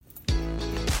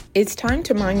It's time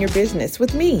to mind your business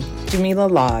with me, Jamillah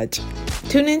Lodge.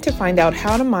 Tune in to find out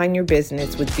how to mind your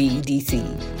business with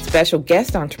BEDC, special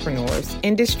guest entrepreneurs,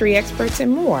 industry experts,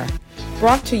 and more.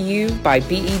 Brought to you by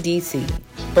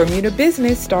BEDC. Bermuda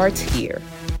Business starts here.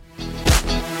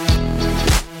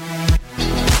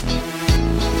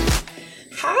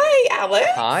 Alex.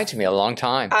 Hi, Jamillah. Long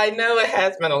time. I know it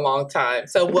has been a long time.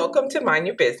 So welcome to Mind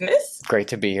Your Business. Great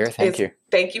to be here. Thank you.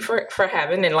 Thank you for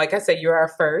having. And like I said, you're our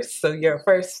first. So you're our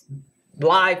first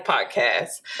live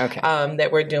podcast that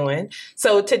we're doing.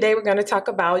 So today we're going to talk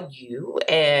about you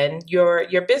and your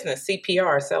business,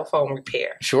 CPR Cell Phone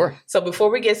Repair. Sure. So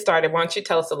before we get started, why don't you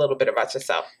tell us a little bit about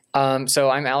yourself? So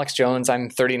I'm Alex Jones. I'm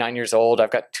 39 years old. I've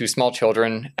got 2 small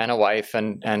children and a wife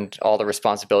and all the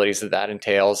responsibilities that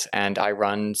entails. And I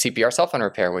run CPR Cell Phone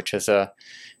Repair, which is a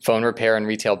phone repair and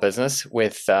retail business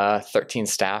with 13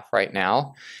 staff right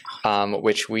now,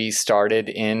 which we started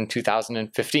in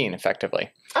 2015,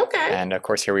 effectively. Okay. And of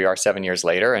course, here we are 7 years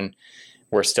later, and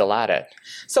we're still at it.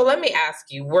 So let me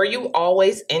ask you, were you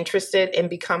always interested in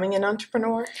becoming an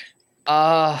entrepreneur?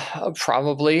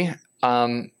 Probably.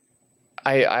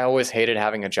 I always hated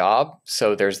having a job,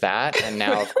 so there's that. And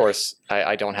now, of course,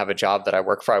 I don't have a job that I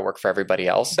work for. I work for everybody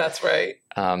else. That's right.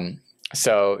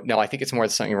 So, no, I think it's more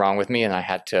there's something wrong with me, and I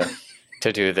had to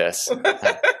do this.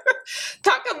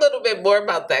 Talk a little bit more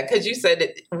about that, because you said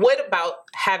it. What about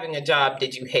having a job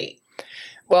did you hate?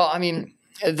 Well, I mean,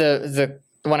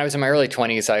 when I was in my early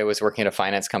 20s, I was working at a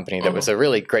finance company that was a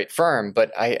really great firm, but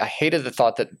I hated the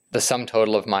thought that the sum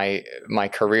total of my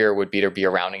career would be to be a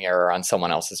rounding error on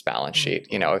someone else's balance sheet.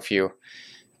 You know, if you,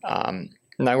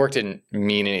 my work didn't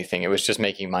mean anything. It was just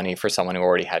making money for someone who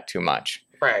already had too much.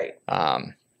 Right.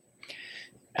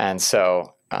 And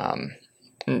so,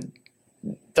 it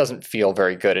doesn't feel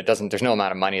very good. There's no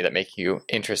amount of money that make you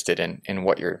interested in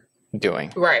what you're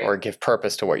doing, right, or give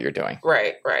purpose to what you're doing.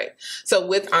 Right. So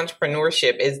with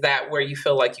entrepreneurship, is that where you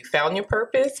feel like you found your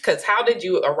purpose? Because how did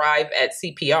you arrive at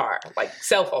CPR, like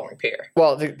cell phone repair?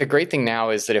 Well, the great thing now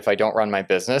is that if I don't run my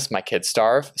business, my kids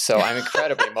starve. So I'm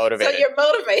incredibly motivated. So you're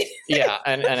motivated. Yeah,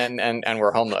 and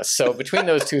we're homeless. So between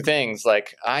those two things,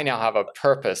 like I now have a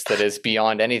purpose that is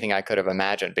beyond anything I could have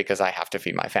imagined because I have to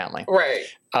feed my family. Right.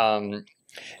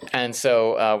 And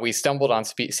so we stumbled on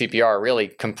CPR really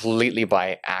completely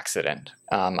by accident.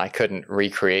 I couldn't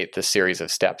recreate the series of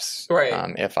steps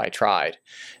if I tried.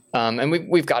 And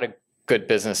we've got a good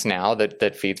business now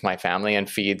that feeds my family and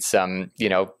feeds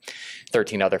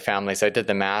 13 other families. I did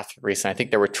the math recently. I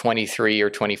think there were 23 or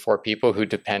 24 people who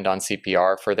depend on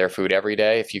CPR for their food every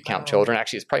day. If you count children,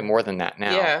 actually, it's probably more than that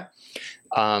now. Yeah.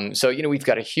 So, we've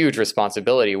got a huge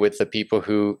responsibility with the people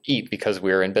who eat because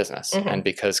we're in business and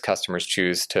because customers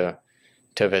choose to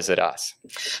visit us.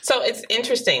 So it's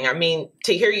interesting. I mean,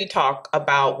 to hear you talk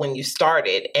about when you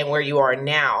started and where you are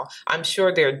now, I'm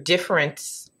sure there are different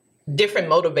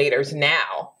motivators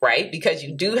now, right? Because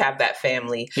you do have that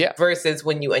family versus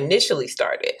when you initially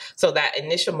started. So that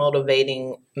initial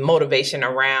motivation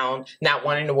around not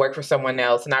wanting to work for someone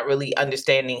else, not really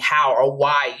understanding how or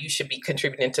why you should be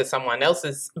contributing to someone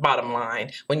else's bottom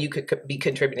line when you could be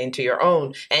contributing to your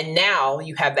own. And now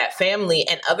you have that family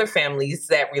and other families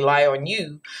that rely on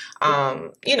you,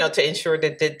 to ensure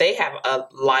that they have a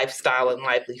lifestyle and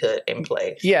livelihood in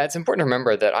place. Yeah, it's important to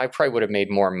remember that I probably would have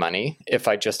made more money if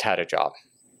I just had a job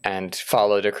and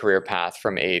followed a career path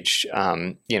from age,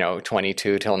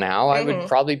 22 till now. I would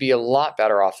probably be a lot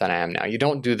better off than I am now. You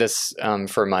don't do this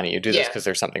for money. You do this because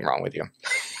there's something wrong with you.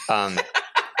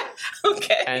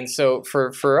 Okay. And so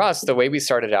for us, the way we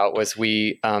started out was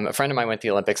a friend of mine went to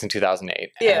the Olympics in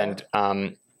 2008. Yeah.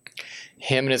 And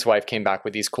him and his wife came back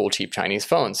with these cool, cheap Chinese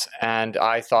phones. And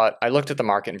I looked at the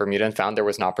market in Bermuda and found there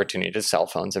was an opportunity to sell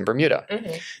phones in Bermuda.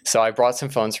 So I brought some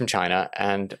phones from China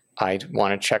and I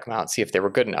wanted to check them out, see if they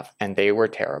were good enough. And they were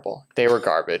terrible. They were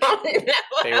garbage. Oh, no.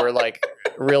 They were like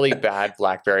really bad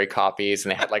BlackBerry copies,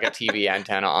 and they had like a TV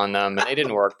antenna on them, and they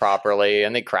didn't work properly,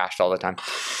 and they crashed all the time.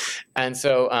 And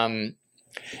so,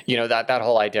 that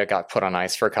whole idea got put on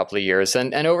ice for a couple of years.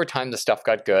 And over time, the stuff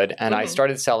got good. And I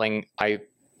started selling, I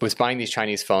was buying these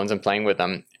Chinese phones and playing with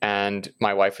them. And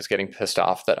my wife was getting pissed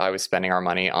off that I was spending our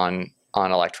money on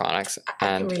electronics. I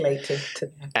can relate to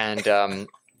that. And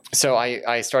so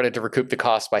I started to recoup the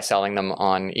cost by selling them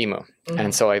on Emu.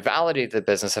 And so I validated the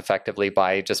business effectively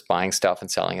by just buying stuff and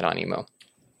selling it on Emu.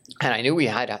 And I knew we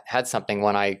had something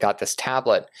when I got this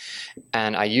tablet,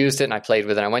 and I used it and I played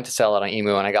with it. I went to sell it on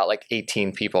Emu, and I got like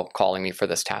 18 people calling me for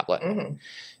this tablet. Mm-hmm.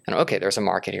 And okay, there's a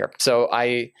market here. So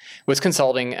I was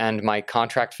consulting, and my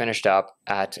contract finished up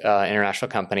at an international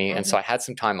company. Mm-hmm. And so I had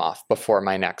some time off before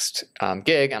my next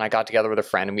gig, and I got together with a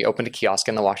friend, and we opened a kiosk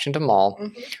in the Washington Mall.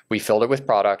 Mm-hmm. We filled it with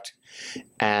product,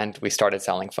 and we started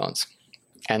selling phones.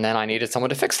 And then I needed someone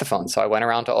to fix the phone. So I went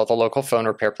around to all the local phone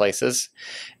repair places,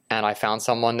 and I found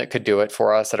someone that could do it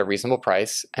for us at a reasonable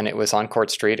price. And it was on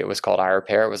Court Street. It was called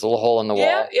iRepair. It was a little hole in the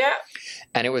wall. Yeah.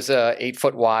 And it was a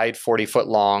 8-foot wide, 40-foot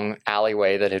long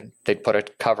alleyway that they'd put a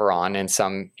cover on in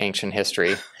some ancient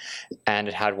history. And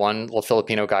it had one little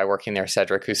Filipino guy working there,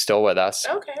 Cedric, who's still with us.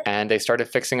 Okay. And they started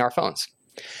fixing our phones.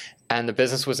 And the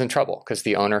business was in trouble because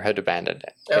the owner had abandoned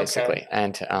it, basically.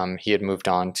 Okay. And he had moved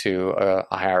on to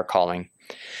a higher calling.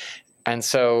 And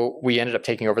so we ended up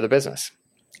taking over the business.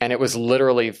 And it was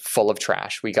literally full of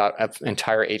trash. We got an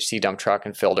entire HC dump truck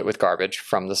and filled it with garbage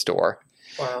from the store.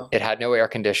 Wow. It had no air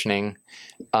conditioning.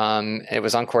 It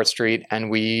was on Court Street, and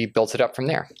we built it up from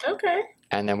there. Okay.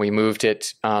 And then we moved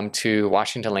it to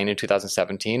Washington Lane in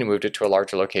 2017 and moved it to a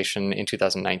larger location in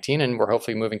 2019. And we're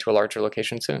hopefully moving to a larger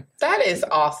location soon. That is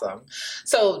awesome.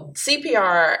 So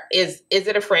CPR, is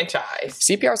it a franchise?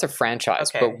 CPR is a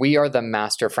franchise, okay. But we are the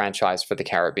master franchise for the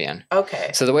Caribbean.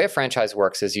 Okay. So the way a franchise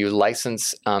works is you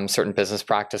license certain business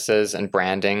practices and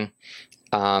branding,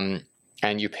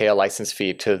 and you pay a license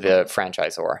fee to the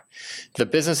franchisor. The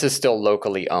business is still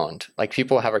locally owned. Like,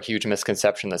 people have a huge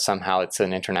misconception that somehow it's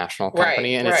an international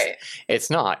company, and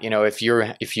it's not. You know, if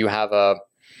you have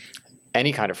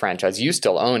any kind of franchise, you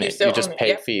still own it. You just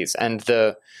pay fees. And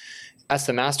as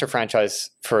the master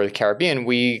franchise for the Caribbean,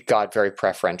 we got very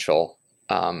preferential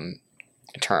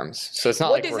terms. So it's not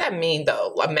what does that mean,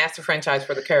 though? A master franchise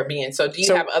for the Caribbean. So do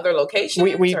you have other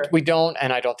locations? We don't,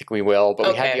 and I don't think we will,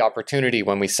 but we had the opportunity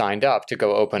when we signed up to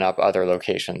go open up other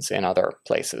locations in other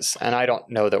places. And I don't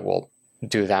know that we'll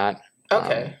do that.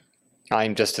 Okay.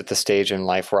 I'm just at the stage in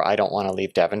life where I don't want to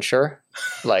leave Devonshire.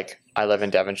 Like, I live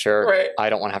in Devonshire. Right. I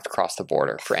don't want to have to cross the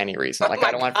border for any reason. Like,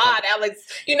 I don't want to Alex,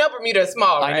 you know Bermuda is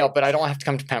small, right? I know, but I don't want to have to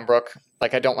come to Pembroke.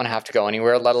 Like, I don't want to have to go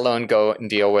anywhere, let alone go and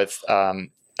deal with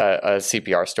a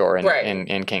CPR store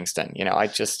in Kingston. You know,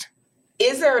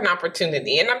 Is there an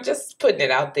opportunity, and I'm just putting it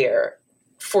out there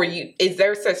for you, is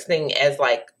there such thing as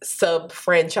like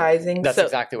sub-franchising? That's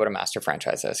exactly what a master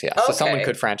franchise is, yeah. Okay. So someone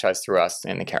could franchise through us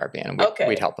in the Caribbean, and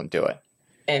we'd help them do it.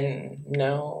 And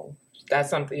that's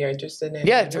something you're interested in?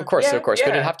 Yeah, of course. But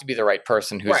it'd have to be the right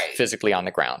person who's physically on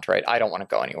the ground, right? I don't want to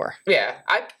go anywhere. Yeah,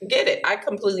 I get it. I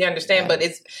completely understand. Yeah.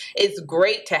 But it's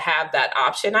great to have that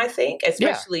option, I think,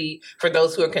 especially for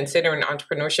those who are considering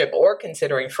entrepreneurship or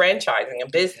considering franchising a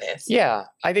business. Yeah,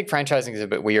 I think franchising is a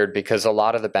bit weird because a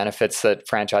lot of the benefits that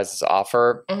franchises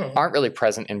offer aren't really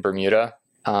present in Bermuda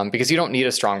because you don't need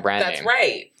a strong brand name. That's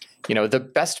right. You know, the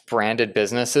best branded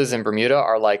businesses in Bermuda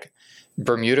are like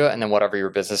Bermuda and then whatever your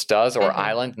business does, or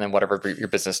Island and then whatever your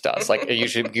business does. Like,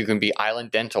 usually you can be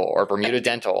Island Dental or Bermuda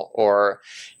Dental, or,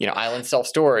 you know, Island Self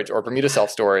Storage or Bermuda Self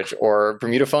Storage or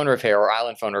Bermuda Phone Repair or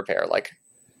Island Phone Repair. Like,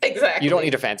 exactly. You don't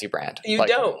need a fancy brand. You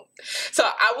don't. So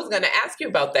I was going to ask you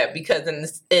about that because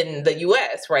in the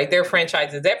U.S., right, there are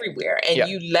franchises everywhere. And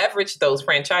you leverage those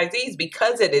franchisees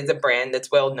because it is a brand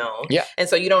that's well known. Yeah. And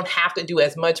so you don't have to do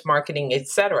as much marketing, et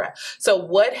cetera. So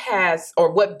what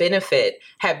benefit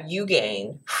have you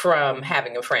gained from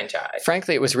having a franchise?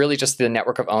 Frankly, it was really just the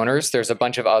network of owners. There's a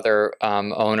bunch of other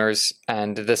owners,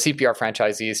 and the CPR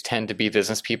franchisees tend to be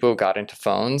business people who got into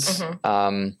phones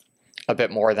a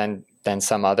bit more than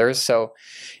some others. So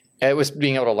it was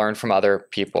being able to learn from other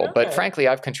people. Okay. But frankly,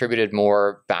 I've contributed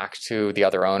more back to the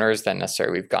other owners than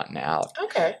necessarily we've gotten out.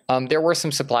 Okay. There were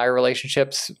some supplier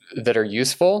relationships that are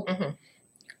useful,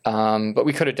 but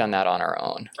we could have done that on our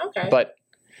own. Okay. But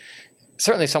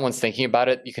certainly if someone's thinking about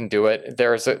it, you can do it.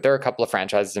 There are a couple of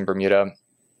franchises in Bermuda,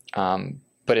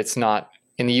 but it's not.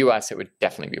 In the U.S., it would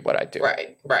definitely be what I do.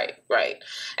 Right.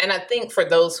 And I think for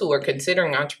those who are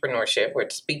considering entrepreneurship, we're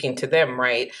speaking to them,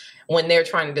 right? When they're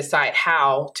trying to decide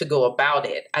how to go about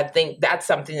it, I think that's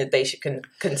something that they should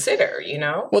consider, you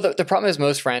know? Well, the problem is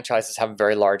most franchises have a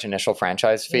very large initial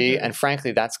franchise fee. And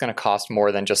frankly, that's going to cost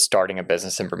more than just starting a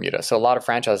business in Bermuda. So a lot of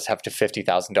franchises have to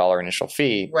 $50,000 initial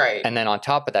fee. Right. And then on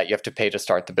top of that, you have to pay to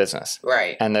start the business.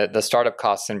 Right. And the startup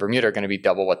costs in Bermuda are going to be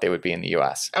double what they would be in the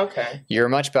U.S. Okay. You're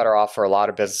much better off for a lot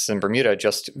of businesses in Bermuda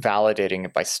just validating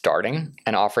it by starting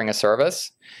and offering a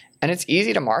service. And it's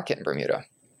easy to market in Bermuda.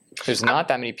 There's not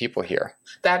that many people here.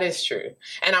 That is true.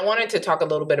 And I wanted to talk a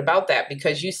little bit about that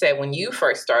because you said when you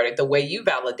first started, the way you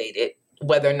validated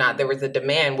whether or not there was a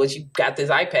demand was you got this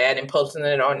iPad and posting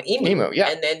it on Emu. Yeah.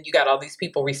 And then you got all these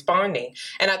people responding.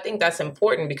 And I think that's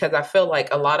important because I feel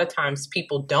like a lot of times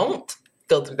people don't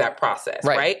go through that process,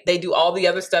 right? They do all the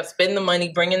other stuff, spend the money,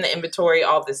 bring in the inventory,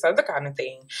 all this other kind of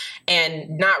thing,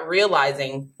 and not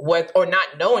realizing or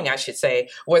not knowing, I should say,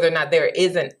 whether or not there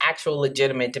is an actual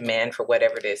legitimate demand for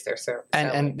whatever it is they're selling.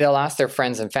 And they'll ask their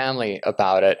friends and family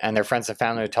about it, and their friends and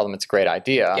family will tell them it's a great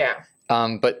idea.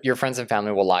 Yeah. But your friends and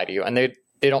family will lie to you, and they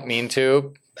don't mean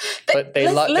to. But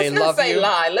they love you. Let's not say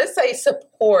lie. Let's say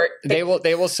support. They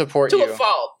will support you to a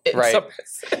fault, right?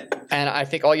 And I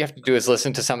think all you have to do is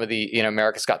listen to some of the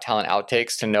America's Got Talent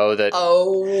outtakes to know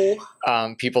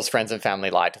that people's friends and family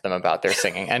lied to them about their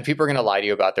singing, and people are going to lie to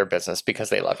you about their business because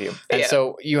they love you. And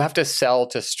so you have to sell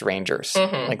to strangers.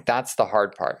 Like that's the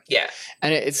hard part. Yeah.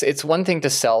 And it's one thing to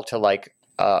sell to like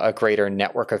a greater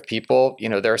network of people.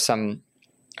 There are some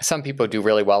people do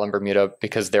really well in Bermuda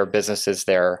because their business is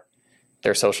their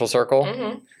social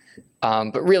circle.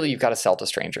 But really, you've got to sell to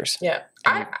strangers. Yeah,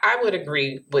 I would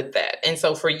agree with that. And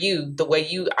so for you, the way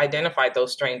you identified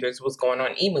those strangers was going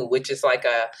on Emu, which is like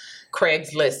a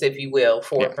Craigslist, if you will,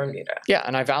 for Bermuda. Yeah,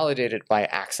 and I validated by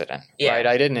accident, right?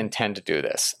 I didn't intend to do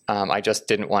this. I just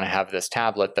didn't want to have this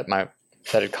tablet that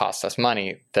had cost us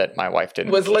money that my wife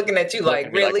didn't. Was looking at you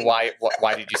like, really? Like,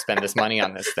 why did you spend this money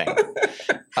on this thing?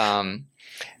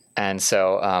 And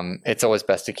so it's always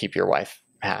best to keep your wife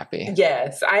happy.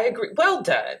 Yes, I agree. Well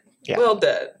done. Yeah. Well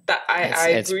done. I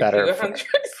it's agree better with you 100%.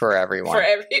 For everyone. For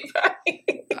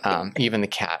everybody. Even the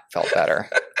cat felt better.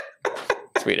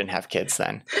 So we didn't have kids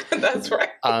then. That's right.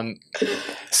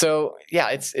 So yeah,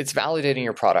 it's validating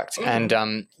your product. And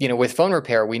with phone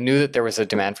repair, we knew that there was a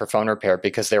demand for phone repair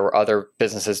because there were other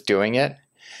businesses doing it.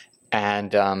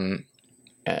 And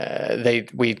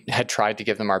we had tried to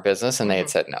give them our business and they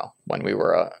had said no when we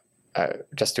were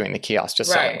just doing the kiosk, just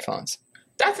selling phones.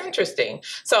 That's interesting.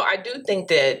 So I do think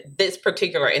that this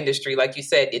particular industry, like you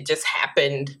said, it just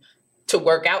happened to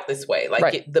work out this way.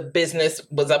 Like the business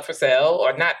was up for sale,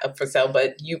 or not up for sale,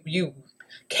 but you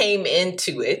came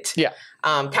into it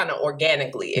kind of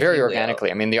organically. Very organically.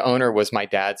 I mean, the owner was my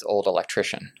dad's old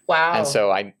electrician. Wow. And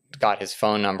so I got his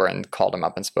phone number and called him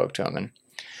up and spoke to him. And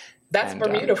that's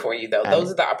Bermuda for you, though.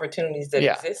 Those are the opportunities that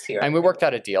exist here. And we worked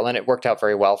out a deal, and it worked out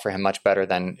very well for him, much better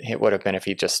than it would have been if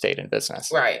he just stayed in business.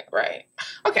 Right.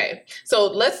 Okay, so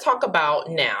let's talk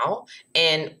about now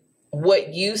and what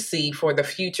you see for the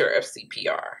future of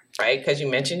CPR, right? Because you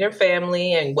mentioned your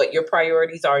family and what your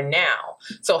priorities are now.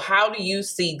 So how do you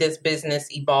see this business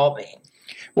evolving?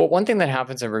 Well, one thing that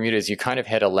happens in Bermuda is you kind of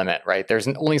hit a limit, right? There's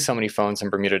only so many phones in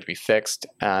Bermuda to be fixed,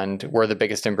 and we're the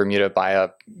biggest in Bermuda by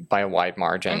a wide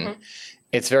margin.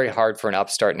 It's very hard for an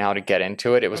upstart now to get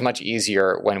into it. It was much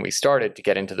easier when we started to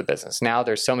get into the business. Now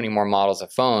there's so many more models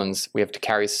of phones. We have to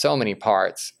carry so many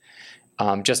parts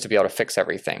just to be able to fix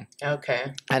everything.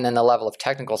 Okay. And then the level of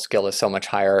technical skill is so much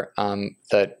higher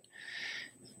that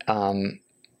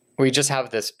we just have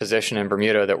this position in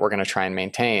Bermuda that we're going to try and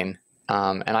maintain.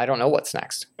 And I don't know what's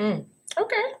next.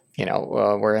 Okay.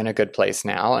 We're in a good place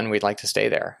now, and we'd like to stay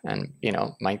there. And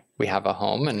we have a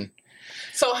home. And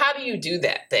so, how do you do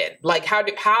that then? Like,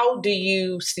 how do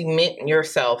you cement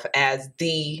yourself as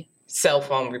the cell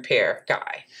phone repair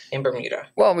guy in Bermuda?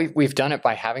 Well, we've done it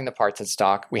by having the parts in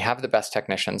stock. We have the best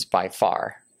technicians by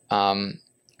far.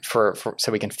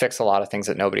 So we can fix a lot of things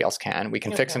that nobody else can. We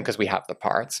can fix them because we have the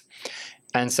parts.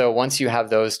 And so once you have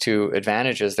those two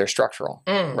advantages, they're structural,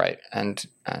 right? And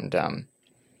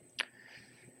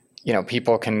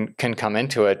people can come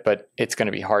into it, but it's going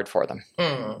to be hard for them.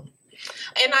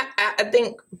 And I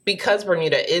think because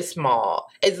Bermuda is small,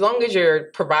 as long as you're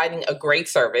providing a great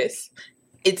service,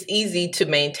 it's easy to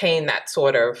maintain that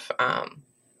sort of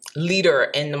leader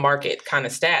in the market kind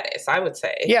of status, I would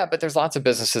say. Yeah, but there's lots of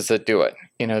businesses that do it.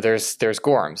 There's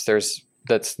Gorham's.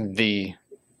 That's the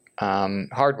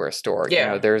hardware store.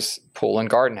 There's Pool and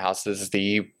Garden House. This is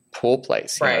the pool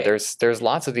place. There's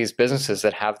lots of these businesses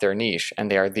that have their niche, and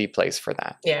they are the place for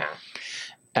that. Yeah.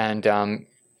 And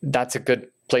that's a good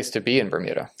place to be in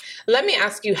Bermuda. Let me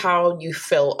ask you how you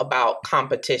feel about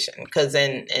competition, because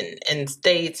in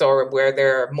states or where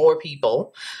there are more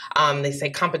people, they say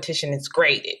competition is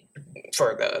great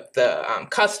for the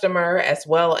customer as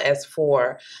well as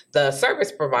for the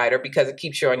service provider because it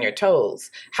keeps you on your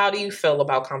toes. How do you feel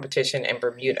about competition in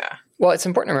Bermuda? Well, it's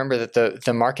important to remember that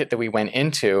the market that we went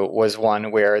into was one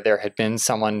where there had been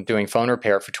someone doing phone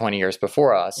repair for 20 years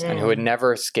before us and who had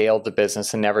never scaled the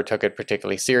business and never took it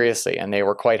particularly seriously. And they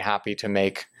were quite happy to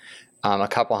make a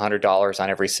couple $100s on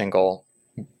every single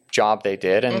job they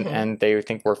did. And they would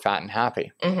think we're fat and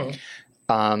happy.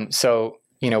 So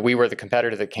we were the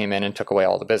competitor that came in and took away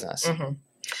all the business. Mm-hmm.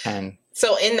 And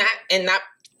so in that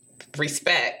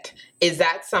respect, is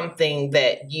that something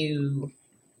that you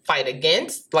fight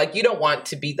against? Like, you don't want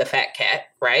to be the fat cat,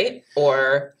 right?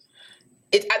 Or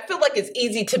I feel like it's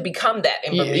easy to become that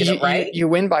in Bermuda, right? You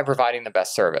win by providing the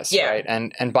best service, yeah. right?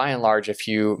 And by and large, if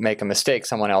you make a mistake,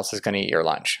 someone else is going to eat your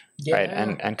lunch, yeah. right?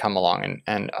 And come along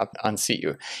and unseat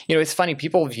you. It's funny.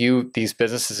 People view these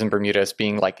businesses in Bermuda as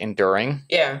being like enduring.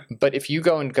 Yeah. But if you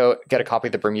go get a copy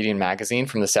of the Bermudian magazine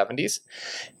from the 70s,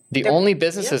 the only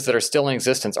businesses that are still in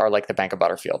existence are like the Bank of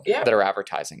Butterfield that are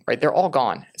advertising, right? They're all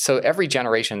gone. So every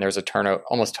generation, there's a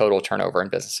almost total turnover in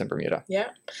business in Bermuda.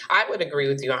 Yeah, I would agree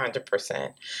with you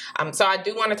 100%. So I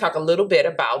do want to talk a little bit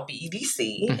about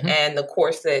BEDC and the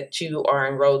course that you are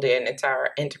enrolled in. It's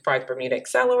our Enterprise Bermuda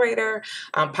Accelerator,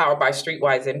 powered by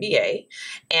Streetwise MBA.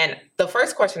 And the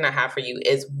first question I have for you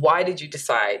is, why did you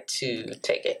decide to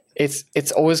take it?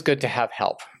 It's always good to have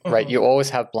help, right? You always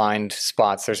have blind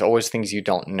spots. There's always things you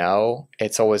don't know.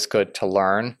 It's always good to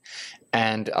learn.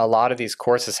 And a lot of these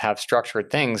courses have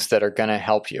structured things that are going to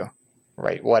help you,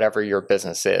 right? Whatever your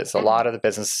business is. A lot of the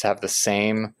businesses have the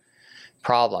same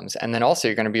problems. And then also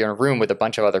you're going to be in a room with a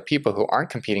bunch of other people who aren't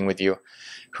competing with you,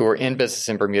 who are in business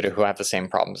in Bermuda, who have the same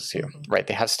problems as you, right?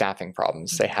 They have staffing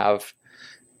problems. They have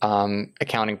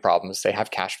accounting problems, they have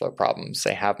cash flow problems,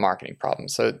 they have marketing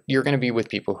problems. So you're going to be with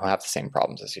people who have the same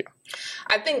problems as you.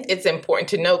 I think it's important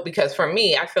to note, because for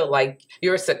me, I feel like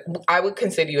I would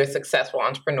consider you a successful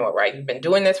entrepreneur, right? You've been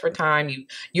doing this for time.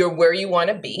 You're where you want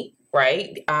to be,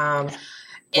 right?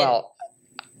 Well,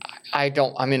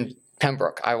 I'm in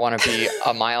Pembroke. I want to be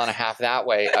a mile and a half that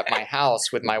way at my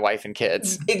house with my wife and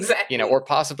kids. Exactly. Or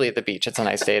possibly at the beach. It's a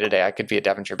nice day today. I could be at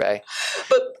Devonshire Bay.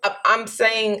 But I'm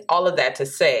saying all of that to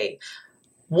say,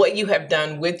 what you have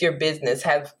done with your business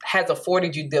has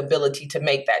afforded you the ability to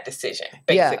make that decision,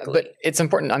 basically. Yeah, but it's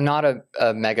important. I'm not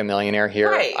a mega millionaire here.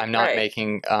 Right, I'm not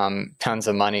making tons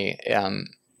of money.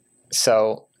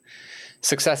 So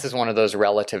success is one of those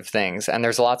relative things. And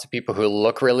there's lots of people who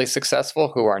look really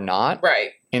successful who are not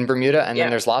in Bermuda. And then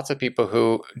there's lots of people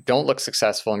who don't look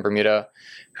successful in Bermuda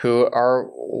who are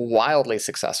wildly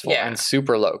successful and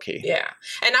super low key. Yeah.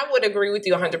 And I would agree with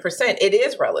you 100%. It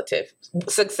is relative.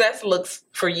 Success looks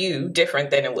for you different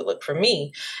than it would look for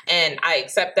me. And I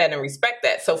accept that and respect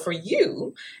that. So for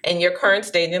you and your current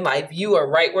stage in life, you are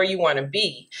right where you want to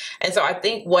be. And so I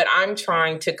think what I'm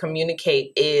trying to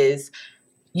communicate is,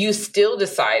 you still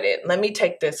decided, let me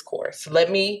take this course.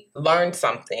 Let me learn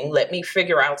something. Let me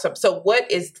figure out something. So what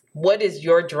is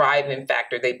your driving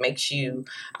factor that makes you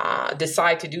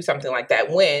decide to do something like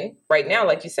that? When right now,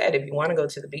 like you said, if you want to go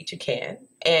to the beach, you can.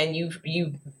 And you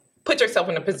put yourself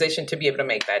in a position to be able to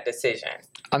make that decision.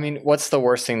 I mean, what's the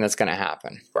worst thing that's going to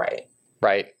happen?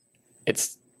 Right.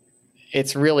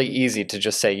 It's really easy to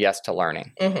just say yes to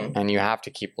learning. And you have to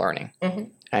keep learning.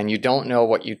 And you don't know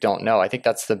what you don't know. I think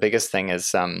that's the biggest thing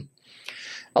is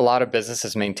a lot of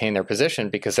businesses maintain their position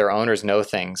because their owners know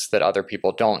things that other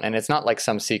people don't. And it's not like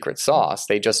some secret sauce.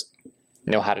 They just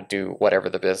know how to do whatever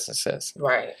the business is.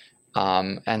 Right.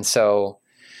 And so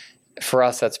for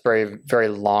us, that's very, very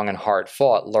long and hard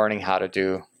fought, learning how to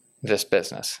do this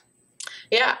business.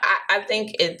 Yeah, I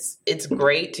think it's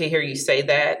great to hear you say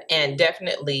that. And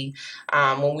definitely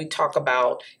when we talk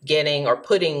about getting or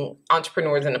putting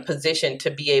entrepreneurs in a position to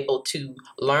be able to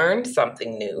learn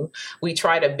something new, we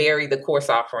try to vary the course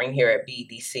offering here at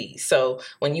BEDC. So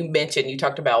when you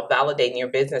talked about validating your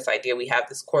business idea, we have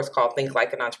this course called Think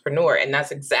Like an Entrepreneur. And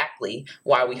that's exactly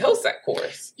why we host that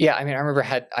course. Yeah, I mean, I remember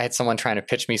I had someone trying to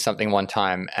pitch me something one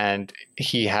time, and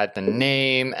he had the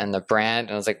name and the brand.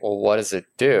 And I was like, well, what does it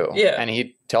do? Yeah. And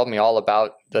he told me all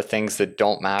about the things that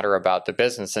don't matter about the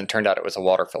business, and it turned out it was a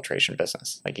water filtration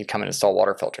business. Like, he'd come and install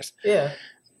water filters. Yeah.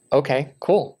 Okay,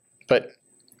 cool. But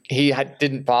he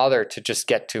didn't bother to just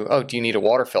get to, oh, do you need a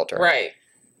water filter? Right.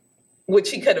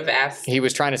 Which he could have asked. He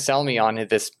was trying to sell me on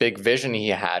this big vision he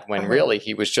had when really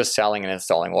he was just selling and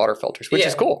installing water filters, which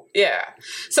is cool. Yeah.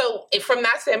 So from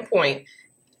that standpoint,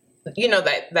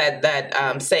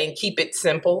 that saying, keep it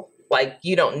simple, like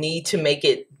you don't need to make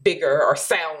it bigger or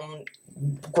sound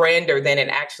grander than it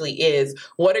actually is.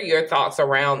 What are your thoughts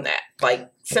around that? Like,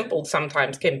 simple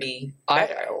sometimes can be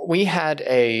better. We had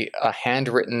a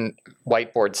handwritten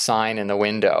whiteboard sign in the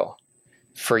window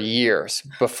for years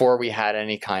before we had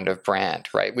any kind of brand,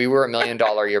 right? We were $1 million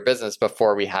a year business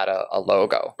before we had a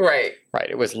logo. Right.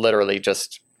 It was literally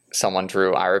just someone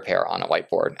drew I repair on a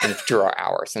whiteboard and drew our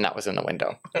hours, and that was in the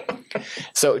window.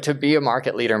 So to be a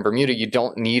market leader in Bermuda, you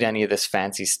don't need any of this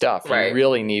fancy stuff. You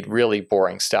really need really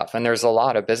boring stuff. And there's a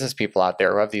lot of business people out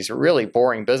there who have these really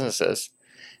boring businesses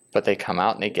but they come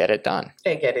out and they get it done.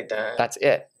 They get it done. That's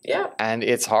it. Yeah. And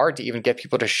it's hard to even get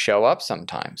people to show up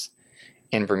sometimes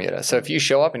in Bermuda. So if you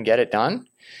show up and get it done,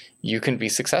 you can be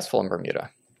successful in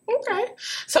Bermuda. Okay.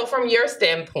 So from your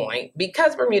standpoint,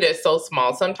 because Bermuda is so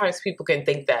small, sometimes people can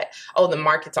think that, oh, the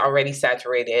market's already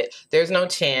saturated. There's no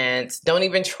chance. Don't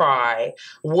even try.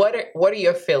 What are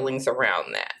your feelings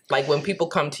around that? Like when people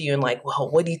come to you and like,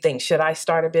 well, what do you think? Should I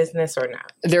start a business or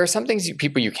not? There are some things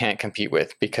people you can't compete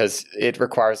with because it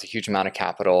requires a huge amount of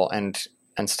capital and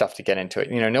stuff to get into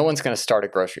it. No one's going to start a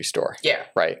grocery store. Yeah.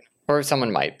 Right. Or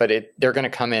someone might, but they're going to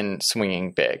come in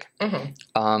swinging big.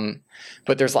 Mm-hmm.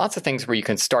 But there's lots of things where you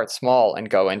can start small and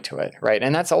go into it, right?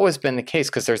 And that's always been the case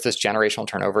because there's this generational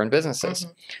turnover in businesses.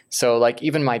 Mm-hmm. So like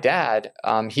even my dad,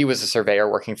 he was a surveyor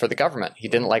working for the government. He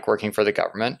didn't like working for the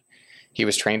government. He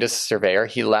was trained as a surveyor.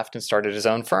 He left and started his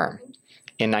own firm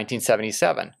in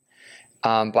 1977.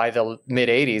 By the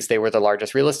mid-'80s, they were the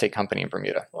largest real estate company in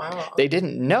Bermuda. Wow. They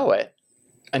didn't know it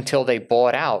until they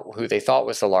bought out who they thought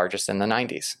was the largest in the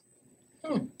 90s.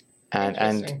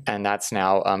 And that's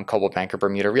now Coldwell Banker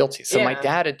Bermuda Realty. So my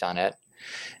dad had done it.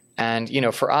 And,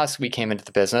 for us, we came into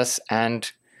the business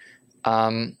and,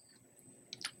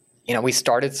 we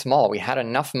started small. We had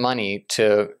enough money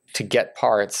to get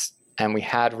parts, and we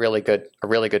had a really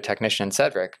good technician in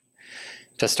Cedric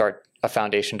to start a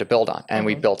foundation to build on, and mm-hmm.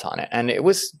 we built on it. And it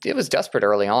was desperate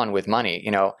early on with money.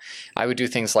 I would do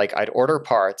things like I'd order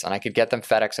parts and I could get them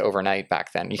FedEx overnight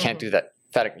back then. You can't do that.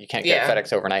 You can't get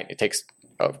FedEx overnight. It takes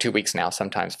 2 weeks now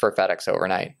sometimes for FedEx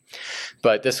overnight.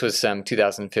 But this was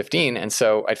 2015. And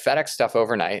so I'd FedEx stuff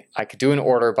overnight. I could do an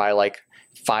order by like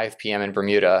 5 p.m. in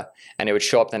Bermuda and it would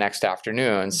show up the next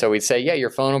afternoon. So we'd say, yeah, your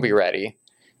phone will be ready.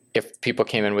 If people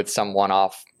came in with some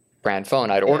one-off brand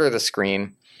phone, I'd order the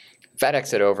screen,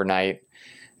 FedEx it overnight.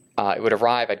 It would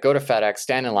arrive. I'd go to FedEx,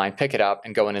 stand in line, pick it up,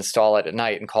 and go and install it at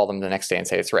night and call them the next day and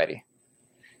say it's ready.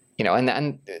 And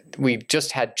then we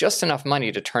just had just enough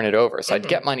money to turn it over. So mm-hmm. I'd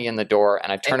get money in the door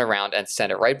and I'd turn around and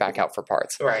send it right back out for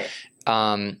parts. Right.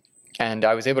 And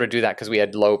I was able to do that because we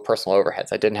had low personal overheads.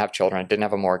 I didn't have children. I didn't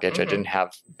have a mortgage. Mm-hmm. I didn't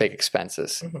have big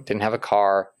expenses. Mm-hmm. Didn't have a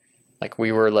car. Like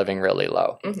we were living really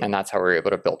low. Mm-hmm. And that's how we were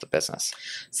able to build the business.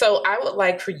 So I would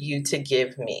like for you to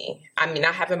give me, I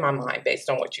have in my mind based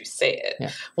on what you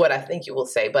said, what I think you will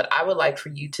say, but I would like for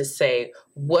you to say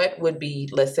what would be,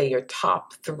 let's say, your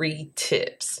top 3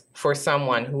 tips for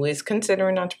someone who is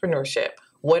considering entrepreneurship.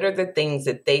 What are the things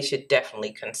that they should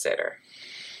definitely consider?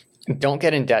 Don't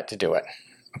get in debt to do it.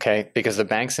 Okay. Because the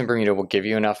banks in Bermuda will give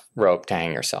you enough rope to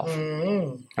hang yourself.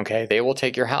 Mm-hmm. Okay. They will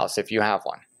take your house if you have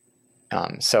one.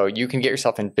 So you can get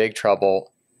yourself in big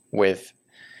trouble with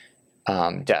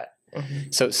debt.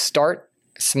 Mm-hmm. So start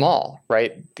small,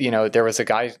 right? There was a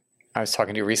guy I was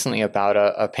talking to recently about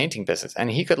a painting business,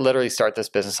 and he could literally start this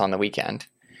business on the weekend.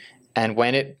 And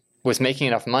when it was making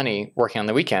enough money working on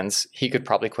the weekends, he could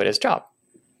probably quit his job,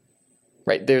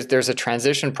 right? There's a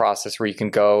transition process where you can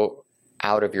go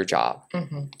out of your job.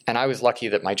 Mm-hmm. And I was lucky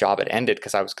that my job had ended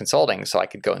because I was consulting, so I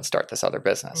could go and start this other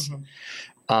business. Mm-hmm.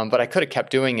 But I could have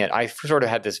kept doing it. I sort of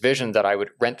had this vision that I would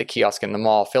rent the kiosk in the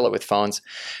mall, fill it with phones,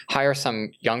 hire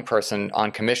some young person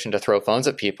on commission to throw phones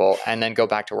at people, and then go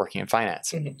back to working in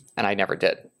finance. Mm-hmm. And I never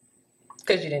did.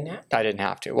 Because you didn't have to? I didn't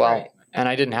have to. Well, and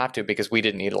I didn't have to because we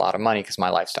didn't need a lot of money because my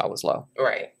lifestyle was low.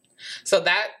 Right. So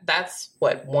that's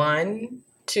what, 1,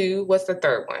 2, what's the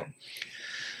third one?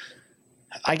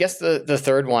 I guess the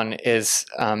third one is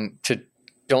to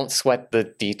don't sweat the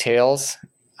details.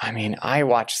 I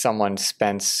watched someone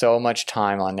spend so much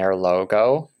time on their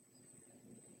logo.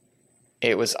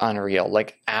 It was unreal,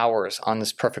 like hours on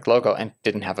this perfect logo and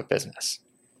didn't have a business.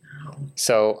 Oh.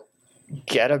 So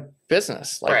get a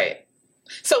business. Right.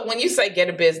 So when you say get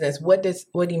a business, what do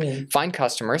you mean? Find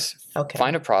customers,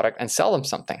 find a product and sell them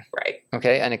something. Right.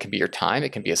 Okay. And it can be your time.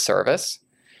 It can be a service.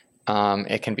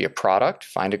 It can be a product.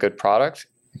 Find a good product.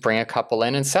 Bring a couple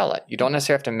in and sell it. You don't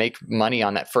necessarily have to make money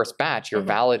on that first batch. You're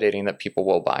mm-hmm. validating that people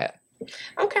will buy it.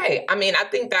 Okay. I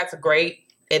think that's great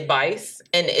advice,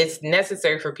 and it's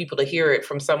necessary for people to hear it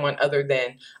from someone other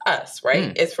than us,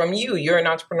 right? It's from you. You're an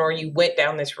entrepreneur. You went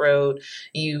down this road.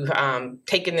 You've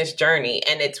taken this journey,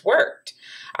 and it's worked.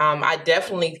 I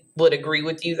definitely would agree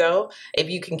with you, though. If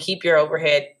you can keep your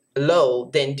overhead low,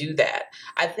 then do that.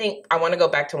 I think I want to go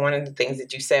back to one of the things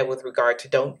that you said with regard to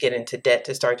don't get into debt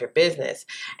to start your business.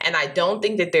 And I don't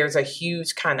think that there's a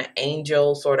huge kind of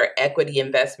angel sort of equity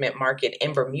investment market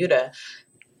in Bermuda.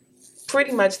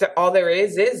 Pretty much all there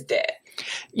is debt.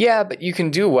 Yeah, but you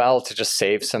can do well to just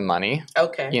save some money.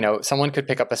 Okay. Someone could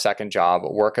pick up a second job,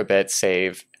 work a bit,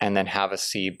 save, and then have a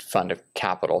seed fund of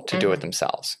capital to do it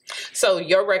themselves. So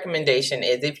your recommendation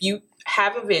is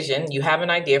have a vision, you have an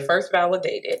idea, first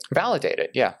validate it. Validate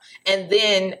it, yeah. And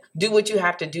then do what you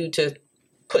have to do to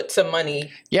put some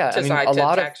money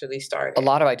to actually start it. A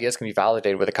lot of ideas can be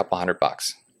validated with a couple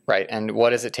 $100, right? And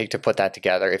what does it take to put that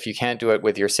together? If you can't do it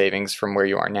with your savings from where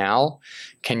you are now,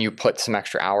 can you put some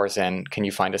extra hours in? Can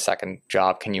you find a second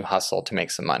job? Can you hustle to make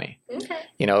some money? Okay.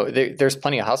 You know, there's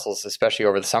plenty of hustles, especially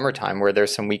over the summertime, where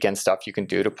there's some weekend stuff you can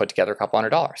do to put together a couple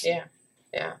 $100. Yeah.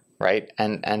 Yeah. Right.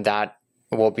 And that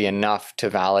will be enough to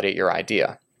validate your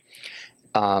idea.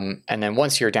 And then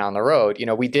once you're down the road, you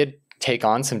know, we did take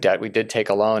on some debt. We did take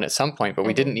a loan at some point, but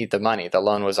we didn't need the money. The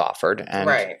loan was offered,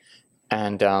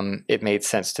 and it made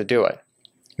sense to do it.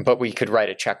 But we could write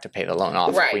a check to pay the loan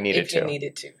off if we needed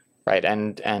to. Right.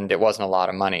 And it wasn't a lot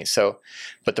of money. So,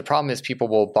 but the problem is people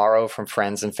will borrow from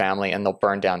friends and family and they'll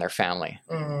burn down their family.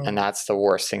 And that's the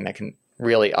worst thing that can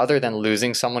really, other than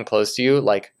losing someone close to you,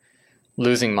 like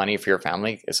losing money for your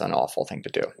family is an awful thing to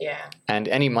do. Yeah. And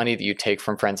any money that you take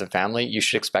from friends and family, you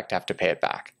should expect to have to pay it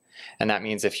back. And that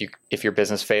means if your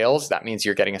business fails, that means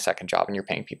you're getting a second job and you're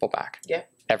paying people back. Yeah.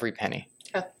 Every penny.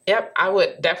 Yep, I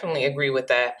would definitely agree with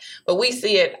that. But we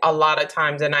see it a lot of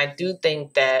times, and I do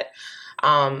think that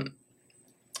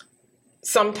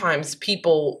sometimes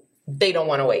people, they don't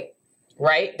want to wait.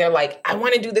 Right? They're like, I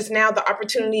want to do this now. The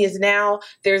opportunity is now.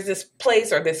 There's this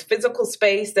place or this physical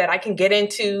space that I can get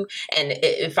into. And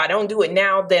if I don't do it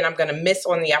now, then I'm going to miss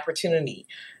on the opportunity.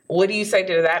 What do you say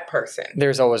to that person?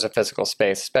 There's always a physical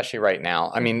space, especially right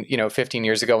now. I mean, 15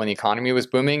 years ago when the economy was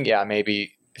booming, yeah,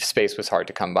 maybe space was hard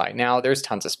to come by. Now there's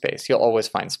tons of space. You'll always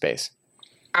find space.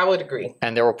 I would agree.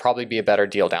 And there will probably be a better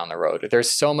deal down the road. There's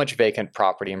so much vacant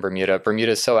property in Bermuda.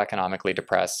 Bermuda is so economically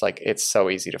depressed. Like, it's so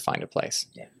easy to find a place.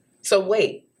 Yeah. So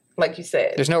wait, like you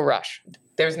said. There's no rush.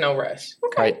 There's no rush.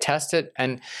 Okay. Right? Test it.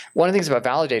 And one of the things about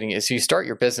validating is you start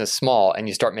your business small and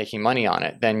you start making money on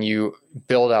it. Then you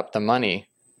build up the money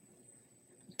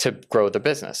to grow the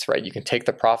business, right? You can take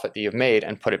the profit that you've made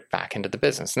and put it back into the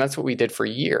business. And that's what we did for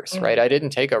years, right? I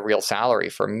didn't take a real salary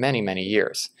for many, many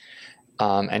years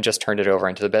and just turned it over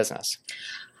into the business.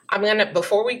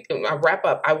 Before we wrap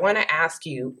up, I want to ask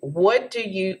you, what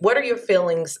are your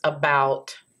feelings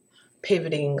about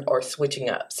pivoting or switching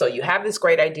up? So you have this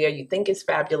great idea, you think it's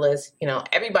fabulous,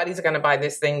 everybody's going to buy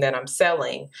this thing that I'm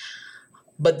selling,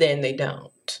 but then they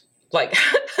don't. Like,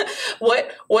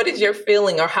 what is your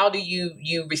feeling, or how do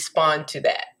you respond to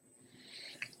that?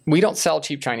 We don't sell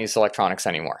cheap Chinese electronics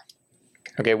anymore.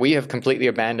 Okay, we have completely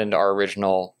abandoned our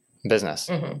original business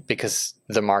because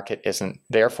the market isn't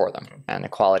there for them and the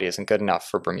quality isn't good enough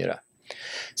for Bermuda.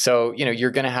 So,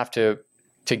 you're going to have to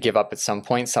give up at some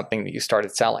point something that you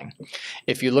started selling.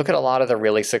 If you look at a lot of the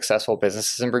really successful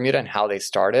businesses in Bermuda and how they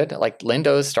started, like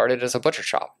Lindo's started as a butcher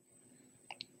shop,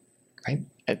 right?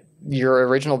 Your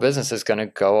original business is going to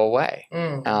go away.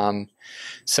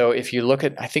 So if you look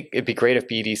at, I think it'd be great if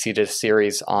BDC did a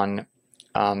series on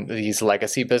these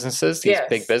legacy businesses, these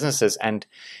big businesses, and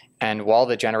while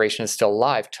the generation is still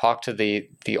alive, talk to the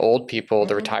old people,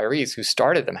 the retirees who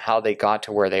started them, how they got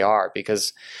to where they are,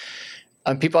 because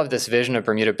people have this vision of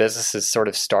Bermuda businesses sort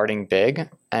of starting big,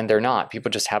 and they're not. People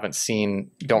just haven't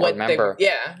remember.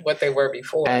 What they were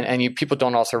before. And people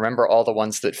don't also remember all the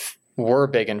ones that were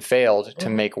big and failed to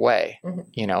make way.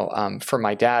 For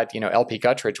my dad, LP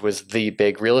Guttridge was the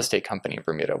big real estate company in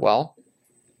Bermuda. Well,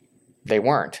 they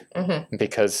weren't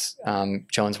because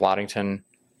Jones Waddington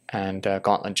and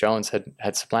Gauntlet Jones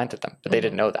had supplanted them, but they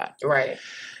didn't know that. Right.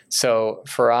 So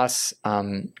for us,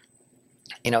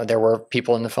 there were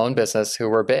people in the phone business who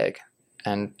were big,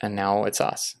 and now it's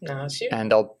us. Now it's you. And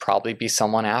there'll probably be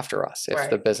someone after us if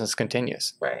the business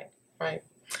continues. Right.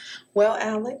 Well,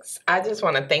 Alex, I just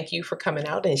want to thank you for coming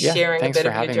out and sharing a bit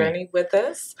of your journey with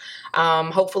us.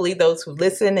 Hopefully those who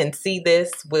listen and see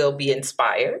this will be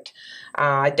inspired.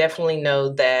 I definitely know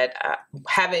that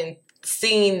having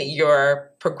seen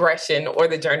your progression or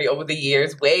the journey over the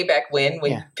years, way back when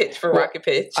you pitched for Rocket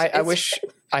Pitch.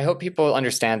 I hope people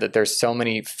understand that there's so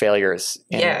many failures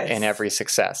in every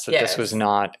success, that this was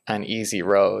not an easy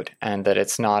road and that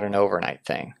it's not an overnight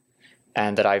thing.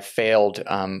 And that I've failed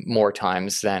more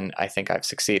times than I think I've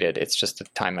succeeded. It's just the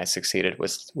time I succeeded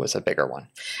was a bigger one.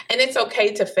 And it's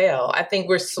okay to fail. I think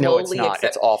we're slowly... No, it's not.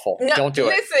 It's awful. No, don't do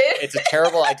it. It's a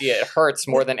terrible idea. It hurts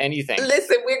more than anything.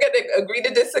 Listen, we're going to agree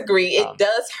to disagree. It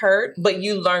does hurt, but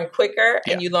you learn quicker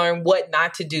and you learn what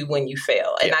not to do when you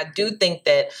fail. And I do think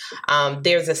that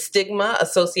there's a stigma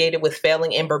associated with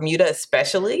failing in Bermuda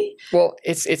especially. Well,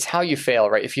 it's how you fail,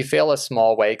 right? If you fail a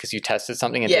small way because you tested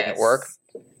something and it didn't work,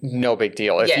 no big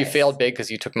deal. If you failed big because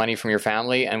you took money from your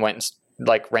family and went and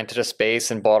like rented a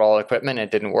space and bought all the equipment and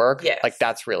it didn't work, yes. like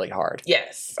that's really hard.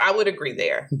 Yes, I would agree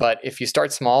there. But if you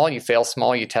start small, you fail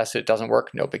small, you test it, it doesn't work,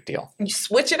 no big deal. You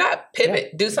switch it up,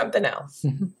 pivot, do something else.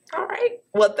 Mm-hmm. All right.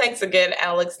 Well, thanks again,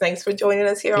 Alex. Thanks for joining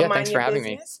us here on Mind Your Business.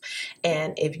 Thanks for having me.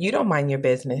 And if you don't mind your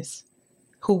business,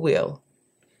 who will?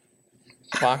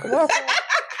 Waka waka.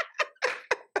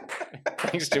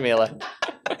 Thanks, Jamillah.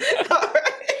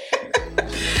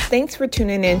 Thanks for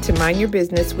tuning in to Mind Your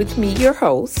Business with me, your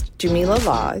host, Jamillah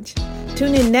Lodge.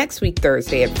 Tune in next week,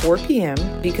 Thursday at 4 p.m.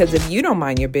 because if you don't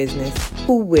mind your business,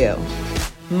 who will?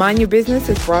 Mind Your Business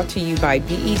is brought to you by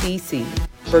BEDC.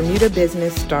 Bermuda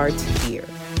Business starts here.